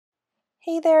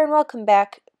Hey there and welcome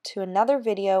back to another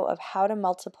video of how to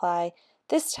multiply.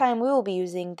 This time we will be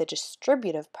using the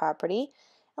distributive property,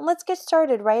 and let's get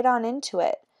started right on into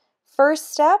it.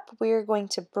 First step, we are going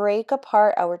to break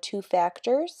apart our two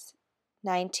factors.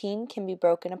 19 can be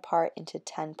broken apart into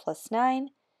 10 plus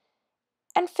 9,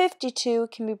 and 52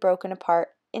 can be broken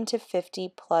apart into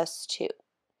 50 plus 2.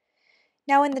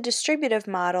 Now in the distributive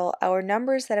model, our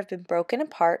numbers that have been broken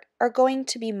apart are going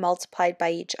to be multiplied by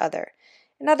each other.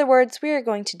 In other words, we are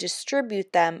going to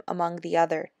distribute them among the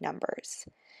other numbers.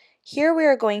 Here we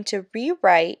are going to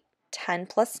rewrite 10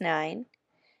 plus 9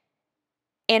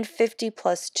 and 50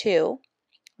 plus 2.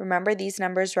 Remember, these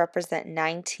numbers represent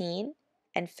 19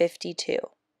 and 52.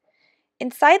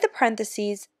 Inside the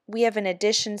parentheses, we have an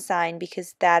addition sign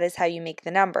because that is how you make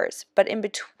the numbers. But in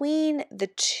between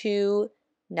the two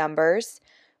numbers,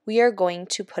 we are going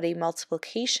to put a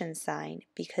multiplication sign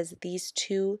because these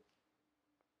two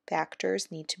factors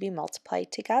need to be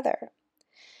multiplied together.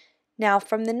 Now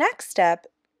from the next step,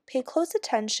 pay close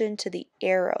attention to the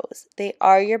arrows. They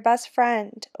are your best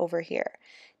friend over here.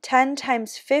 10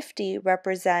 times 50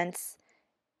 represents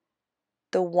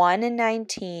the 1 and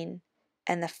 19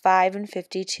 and the 5 and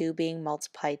 52 being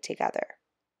multiplied together.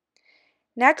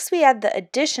 Next we add the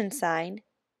addition sign.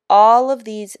 All of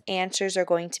these answers are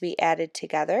going to be added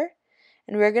together,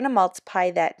 and we're going to multiply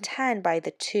that 10 by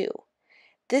the 2.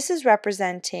 This is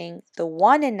representing the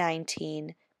 1 and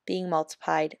 19 being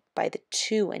multiplied by the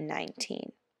 2 and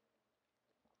 19.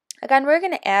 Again, we're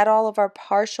going to add all of our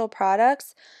partial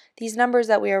products. These numbers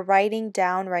that we are writing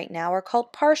down right now are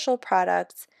called partial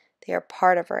products. They are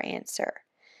part of our answer.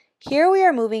 Here we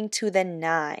are moving to the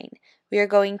 9. We are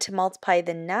going to multiply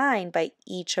the 9 by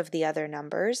each of the other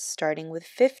numbers, starting with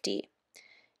 50.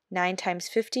 9 times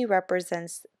 50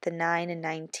 represents the 9 and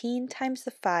 19 times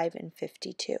the 5 and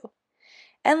 52.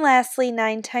 And lastly,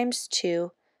 9 times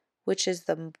 2, which is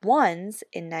the 1s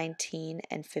in 19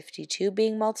 and 52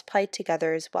 being multiplied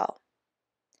together as well.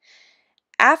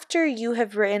 After you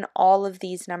have written all of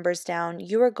these numbers down,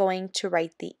 you are going to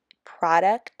write the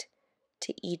product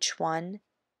to each one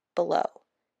below.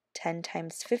 10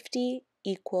 times 50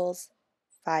 equals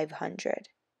 500.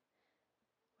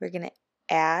 We're going to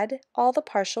add all the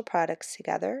partial products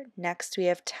together. Next we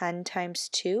have 10 times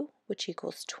 2, which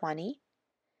equals 20.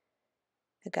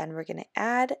 Again, we're going to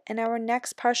add, and our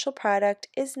next partial product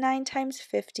is 9 times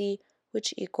 50,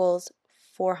 which equals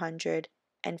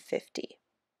 450.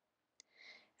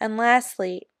 And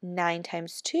lastly, 9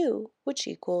 times 2, which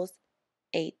equals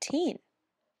 18.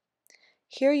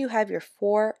 Here you have your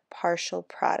 4 partial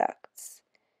products.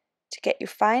 To get your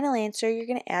final answer, you're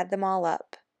going to add them all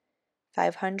up.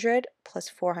 500 plus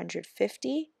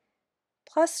 450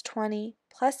 plus 20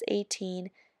 plus 18.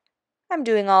 I'm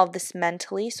doing all of this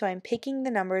mentally, so I'm picking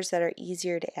the numbers that are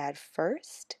easier to add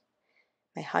first.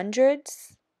 My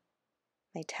hundreds,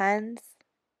 my tens,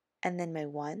 and then my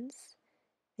ones.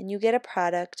 And you get a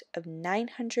product of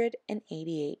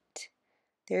 988.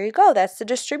 There you go. That's the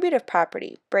distributive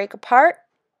property. Break apart,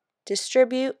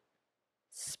 distribute,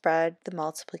 spread the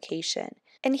multiplication.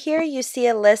 And here you see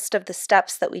a list of the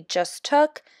steps that we just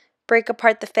took. Break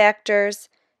apart the factors.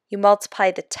 You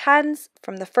multiply the tens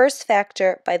from the first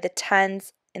factor by the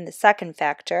tens in the second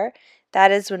factor.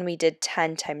 That is when we did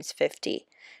 10 times 50.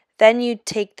 Then you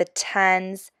take the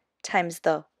tens times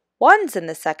the ones in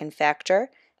the second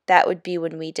factor. That would be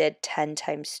when we did 10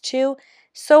 times 2,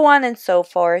 so on and so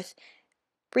forth.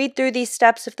 Read through these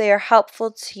steps if they are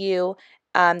helpful to you.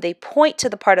 They point to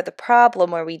the part of the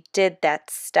problem where we did that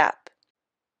step.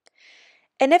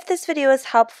 And if this video is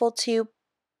helpful to you,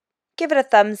 give it a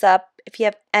thumbs up. If you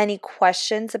have any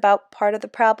questions about part of the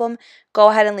problem, go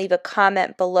ahead and leave a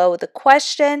comment below the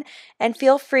question, and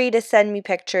feel free to send me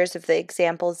pictures of the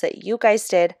examples that you guys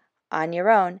did on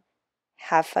your own.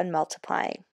 Have fun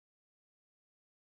multiplying.